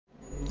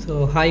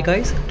So hi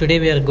guys, today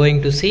we are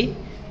going to see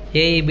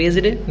AI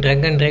based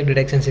drug and drive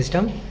detection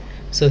system.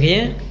 So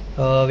here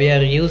we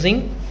are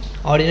using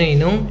Arduino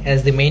Uno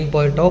as the main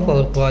part of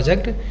our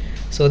project.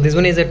 So this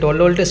one is a 12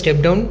 volt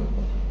step down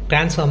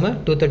transformer,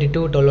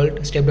 232 12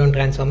 volt step down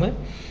transformer,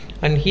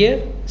 and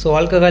here so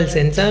alcohol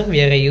sensor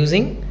we are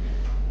using,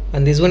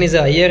 and this one is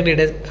a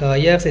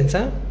IR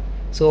sensor.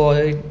 So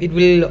it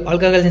will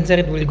alcohol sensor,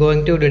 it will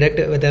going to detect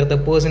whether the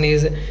person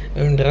is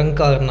drunk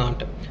or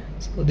not.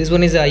 So this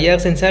one is a IR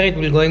sensor, it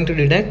will going to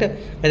detect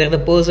whether the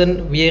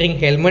person wearing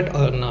helmet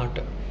or not.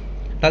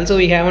 Also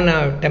we have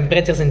a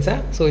temperature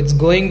sensor, so it's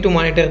going to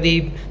monitor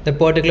the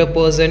particular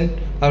person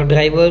or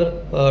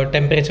driver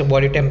temperature,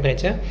 body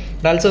temperature.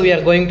 And also we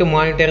are going to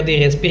monitor the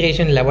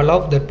respiration level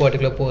of that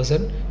particular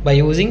person by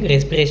using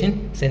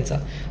respiration sensor.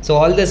 So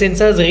all the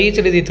sensors reach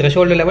the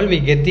threshold level,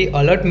 we get the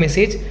alert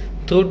message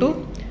through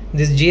to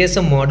this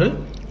GSM model,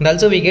 and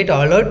also we get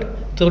alert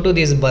through to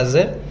this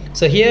buzzer.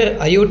 So here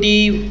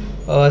IoT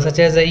such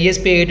as the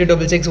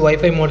ESP8266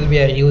 Wi-Fi model we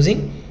are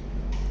using.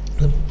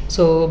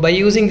 So by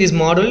using this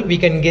model we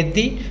can get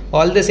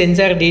all the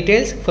sensor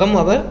details from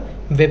our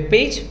web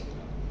page.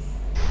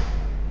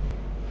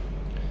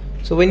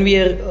 So when we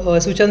are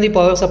switch on the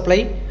power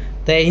supply,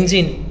 the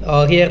engine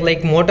here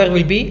like motor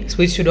will be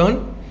switched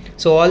on.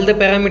 So all the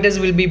parameters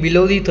will be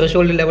below the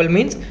threshold level,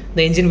 means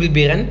the engine will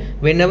be run.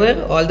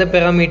 Whenever all the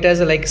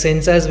parameters like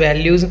sensors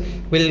values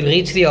will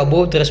reach the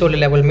above threshold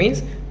level,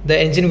 means the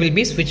engine will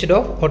be switched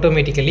off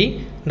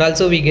automatically, and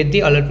also we get the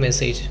alert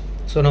message.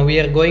 So now we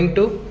are going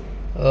to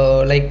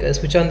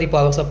switch on the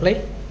power supply.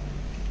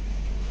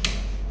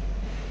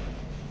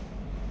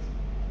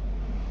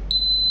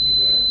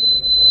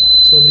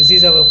 So this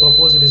is our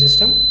proposed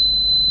system.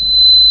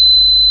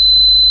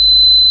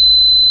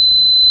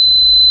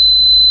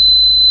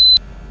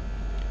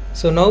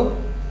 So now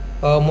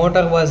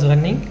motor was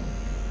running,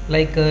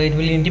 it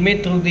will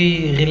intimate through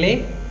the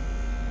relay.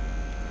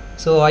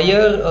 So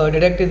IR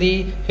detect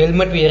the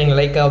helmet wearing,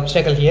 like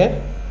obstacle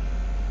here.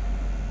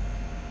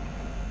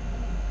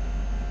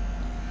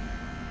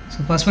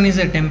 So first one is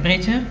the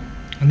temperature,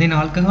 and then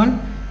alcohol,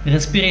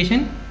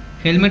 respiration,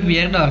 helmet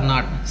weared or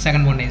not.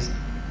 Second one is.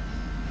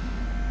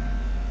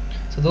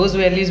 So those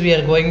values we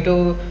are going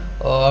to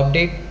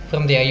update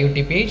from the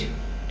IoT page.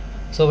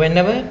 So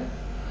whenever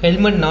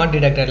helmet not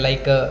detected,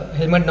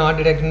 helmet not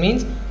detected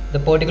means the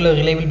particular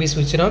relay will be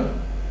switched on.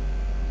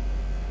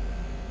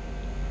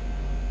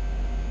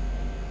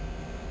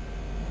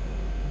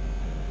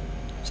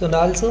 So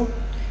also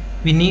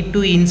we need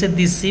to insert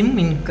this SIM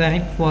in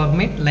correct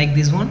format like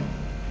this one.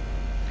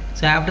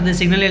 So after the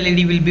signal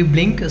LED will be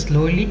blink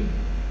slowly.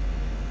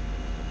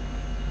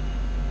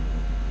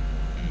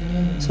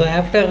 So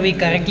after we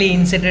correctly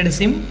inserted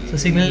SIM, so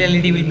signal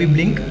LED will be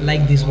blink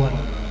like this one.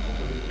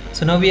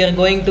 So now we are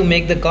going to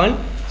make the call.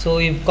 So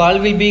if call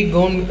will be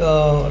gone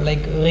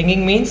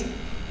ringing, means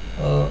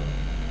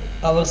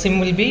our SIM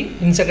will be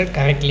inserted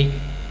correctly.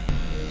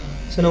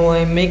 So now I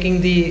am making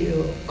the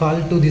call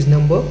to this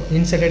number,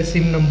 inserted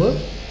SIM number.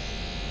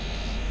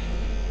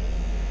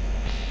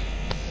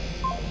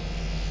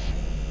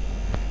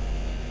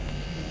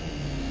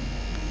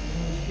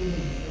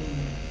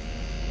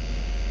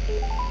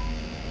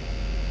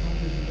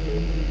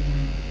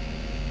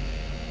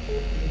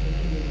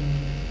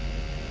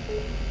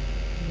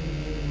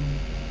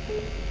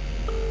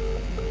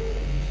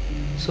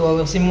 So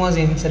our SIM was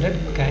inserted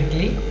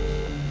correctly.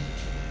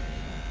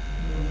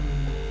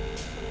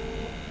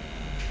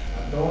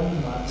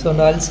 So and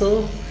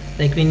also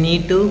we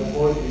need to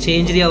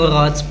change our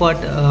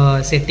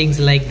hotspot settings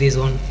like this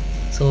one.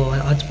 So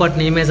hotspot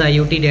name as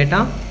IoT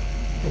data,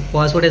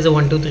 password is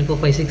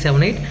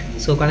 12345678.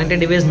 So connected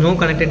device, no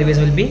connected device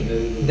will be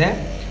there.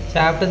 So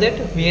after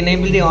that we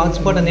enable the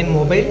hotspot and then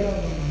mobile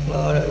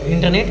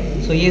internet.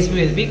 So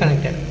ESP will be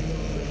connected.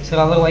 So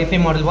our Wi-Fi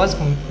model was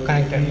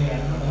connected.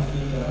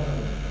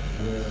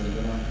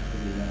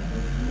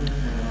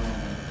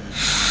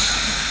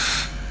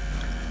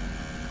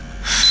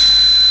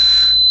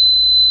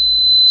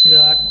 So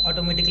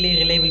automatically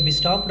relay will be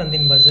stopped and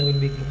then buzzer will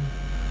be given.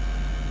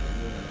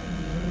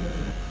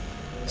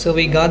 So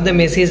we got the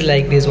message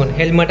like this one: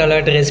 helmet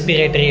alert,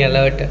 respiratory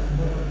alert.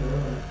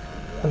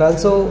 And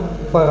also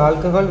for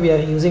alcohol we are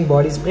using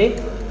body spray.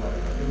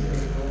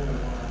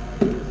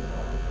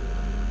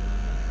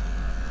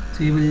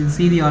 So you will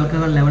see the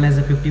alcohol level as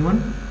a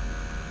 51.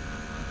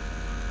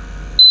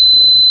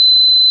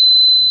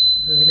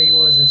 The relay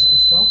was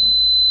switched off.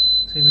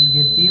 So you will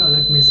get the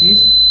alert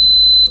message.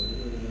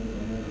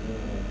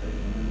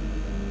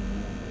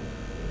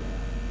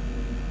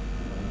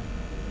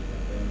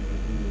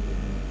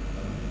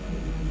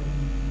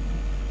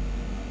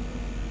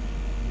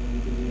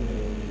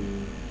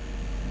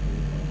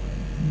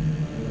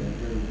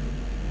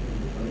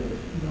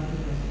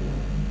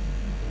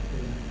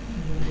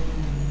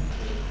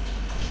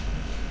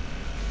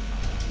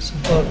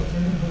 So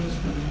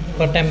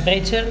for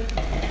temperature,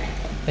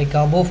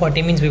 above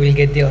 40 means we will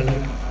get the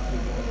alert.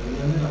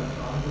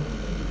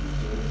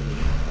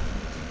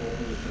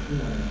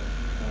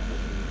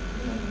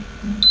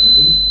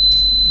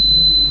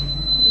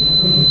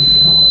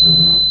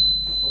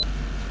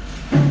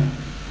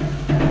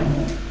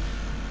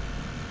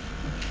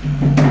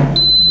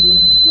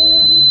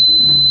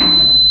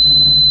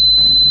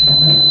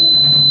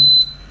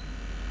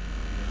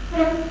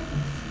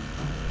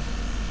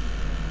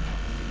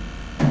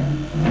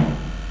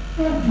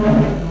 So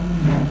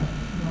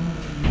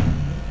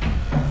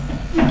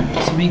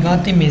we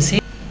got the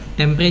message,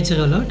 temperature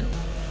alert.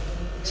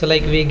 So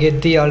like we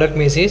get the alert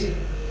message,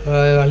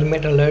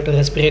 helmet alert,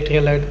 respiratory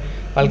alert,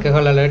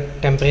 alcohol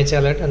alert, temperature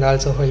alert, and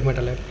also helmet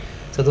alert.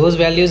 So those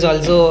values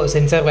also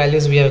sensor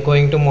values we are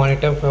going to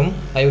monitor from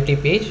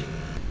IoT page.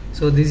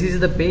 So this is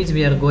the page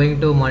we are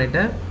going to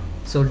monitor.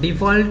 So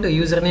default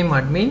username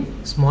admin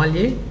small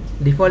a,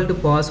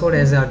 default password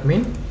as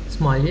admin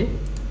small a.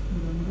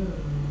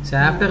 So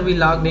after we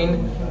logged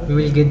in, we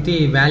will get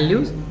the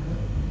values.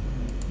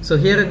 So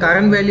here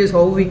current values,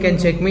 how we can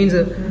check means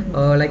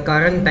like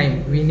current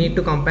time, we need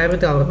to compare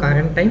with our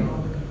current time.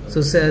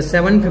 So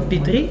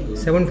 7:53,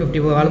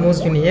 7:54,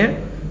 almost in here.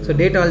 So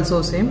date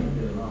also same.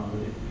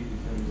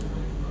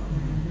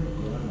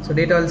 So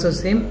date also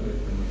same.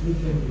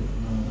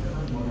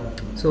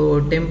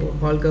 So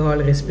temp, alcohol,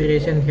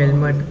 respiration,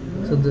 helmet.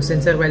 So the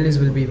sensor values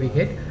will be we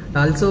get.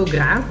 Also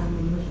graph.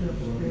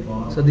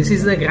 So this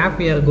is the graph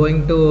we are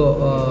going to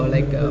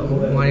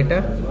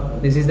monitor.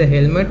 This is the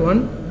helmet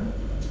one.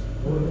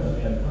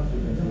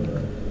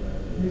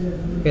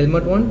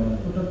 Helmet one,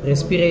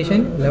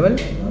 respiration level,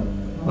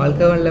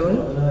 alcohol level,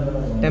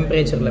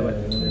 temperature level.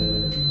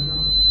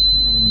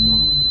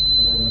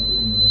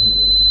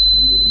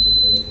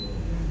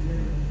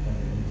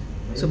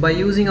 So by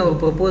using our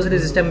proposed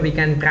system, we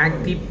can track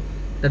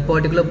that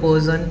particular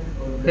person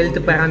health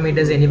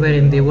parameters anywhere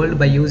in the world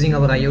by using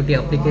our IoT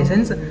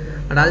applications,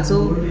 and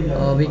also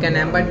we can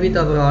embed with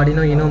our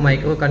Arduino Uno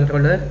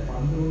microcontroller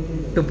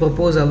to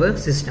propose our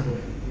system.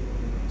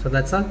 So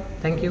that's all.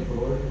 Thank you.